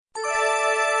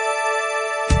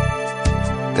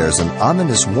there's an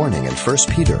ominous warning in 1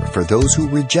 Peter for those who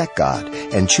reject God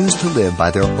and choose to live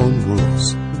by their own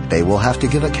rules. They will have to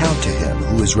give account to Him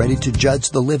who is ready to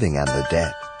judge the living and the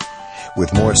dead.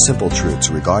 With more simple truths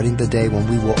regarding the day when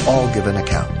we will all give an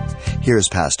account, here's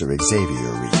Pastor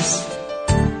Xavier Reese.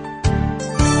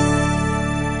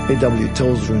 A.W.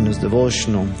 Tozer in his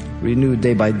devotional, Renewed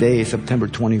Day by Day, September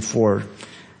 24,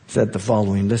 said the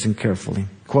following. Listen carefully.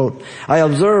 Quote, I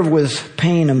observe with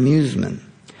pain amusement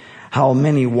how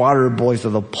many water boys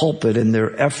of the pulpit in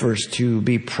their efforts to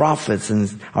be prophets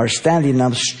and are standing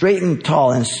up straight and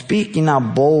tall and speaking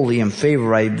out boldly in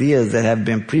favor of ideas that have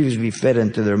been previously fed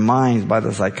into their minds by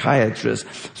the psychiatrists,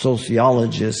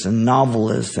 sociologists, and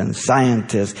novelists and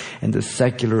scientists and the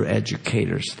secular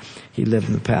educators. He lived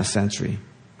in the past century.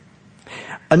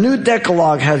 A new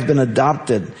Decalogue has been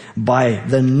adopted by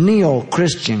the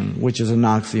neo-Christian, which is an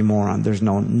oxymoron. There's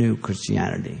no new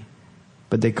Christianity,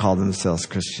 but they call themselves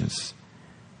Christians.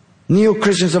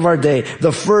 Neo-Christians of our day,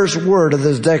 the first word of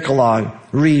this Decalogue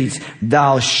reads,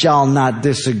 thou shalt not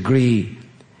disagree.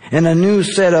 And a new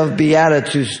set of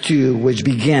Beatitudes too, which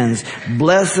begins,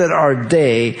 blessed are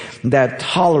they that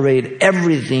tolerate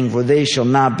everything, for they shall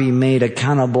not be made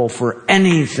accountable for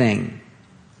anything.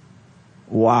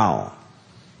 Wow.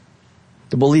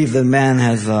 To believe that man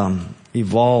has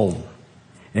evolved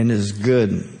and is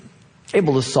good,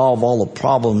 able to solve all the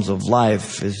problems of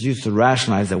life, is used to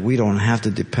rationalize that we don't have to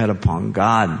depend upon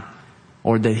God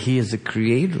or that He is the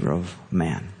creator of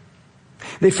man.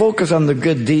 They focus on the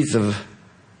good deeds of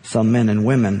some men and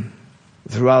women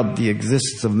throughout the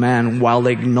existence of man while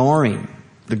ignoring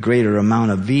the greater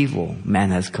amount of evil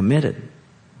man has committed.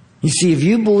 You see, if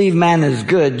you believe man is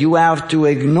good, you have to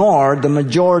ignore the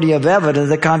majority of evidence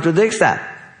that contradicts that.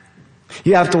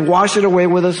 You have to wash it away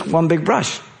with one big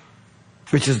brush,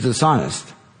 which is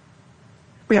dishonest.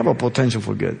 We have a potential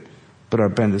for good, but our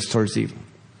bend is towards evil.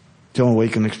 The only way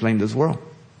you can explain this world,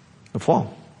 the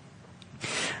fall.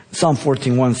 Psalm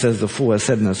 14:1 says, the fool has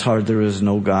said in his heart, there is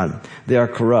no God. They are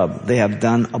corrupt. They have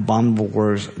done abominable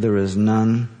works. There is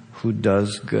none who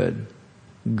does good.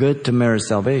 Good to merit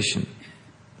salvation.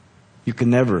 You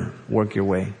can never work your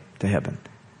way to heaven.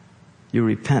 You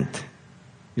repent.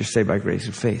 You're saved by grace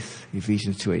through faith.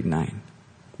 Ephesians 2:8-9.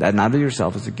 That not of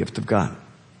yourself is a gift of God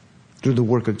through the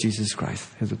work of Jesus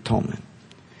Christ, His atonement.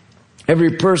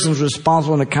 Every person is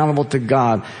responsible and accountable to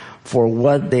God for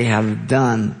what they have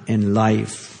done in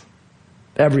life.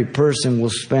 Every person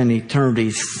will spend eternity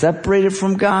separated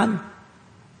from God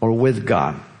or with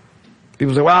God.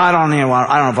 People say, well, I don't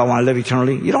know if I want to live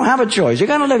eternally. You don't have a choice. You're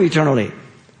going to live eternally.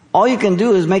 All you can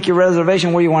do is make your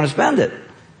reservation where you want to spend it.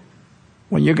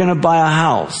 When you're going to buy a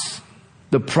house,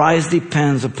 the price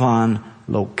depends upon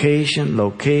location,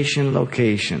 location,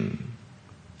 location.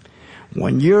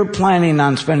 When you're planning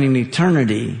on spending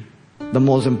eternity, the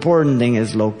most important thing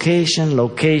is location,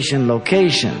 location,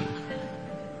 location.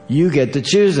 You get to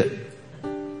choose it.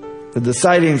 The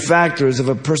deciding factor is if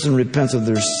a person repents of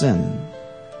their sin,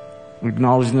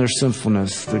 acknowledging their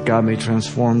sinfulness, that God may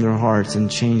transform their hearts and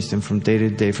change them from day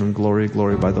to day, from glory to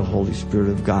glory by the Holy Spirit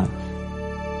of God.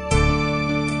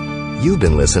 You've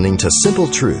been listening to Simple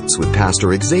Truths with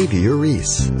Pastor Xavier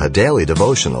Reese, a daily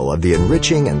devotional of the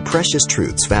enriching and precious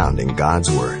truths found in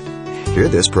God's Word. Hear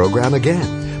this program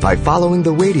again by following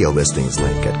the radio listings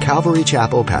link at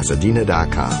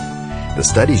CalvaryChapelPasadena.com. The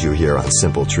studies you hear on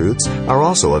Simple Truths are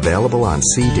also available on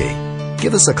CD.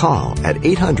 Give us a call at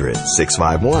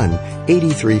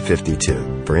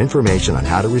 800-651-8352 for information on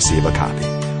how to receive a copy.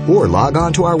 Or log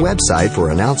on to our website for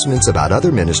announcements about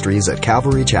other ministries at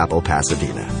Calvary Chapel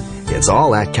Pasadena. It's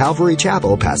all at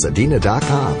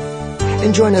CalvaryChapelPasadena.com.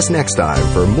 And join us next time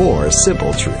for more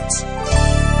Simple Truths.